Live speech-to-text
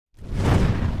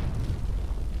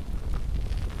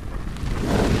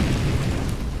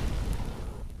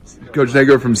Coach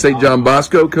Negro from St. John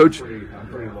Bosco. Coach,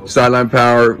 Sideline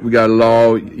Power, we got it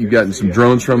all. You've gotten some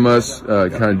drones from us.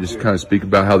 Kind of speak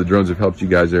about how the drones have helped you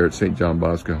guys there at St. John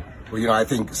Bosco. Well, I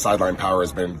think Sideline Power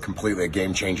has been completely a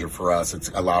game changer for us. It's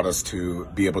allowed us to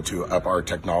be able to up our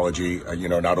technology,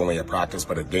 not only at practice,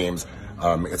 but at games.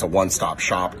 It's a one-stop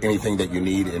shop. Anything that you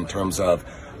need in terms of,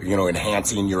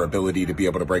 enhancing your ability to be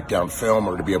able to break down film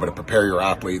or to be able to prepare your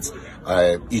athletes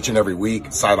each and every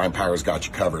week, Sideline Power's got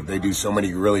you covered. They do so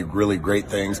many really, really great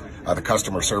things. The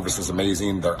customer service is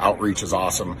amazing. Their outreach is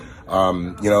awesome.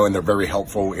 And they're very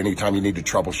helpful. Anytime you need to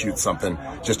troubleshoot something,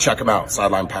 just check them out.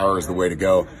 Sideline Power is the way to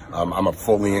go. I'm a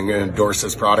fully endorse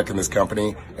this product in this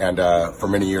company and for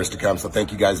many years to come. So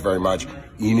thank you guys very much.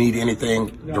 You need anything,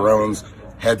 drones,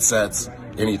 headsets,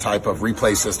 any type of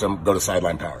replay system, go to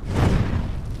Sideline Power.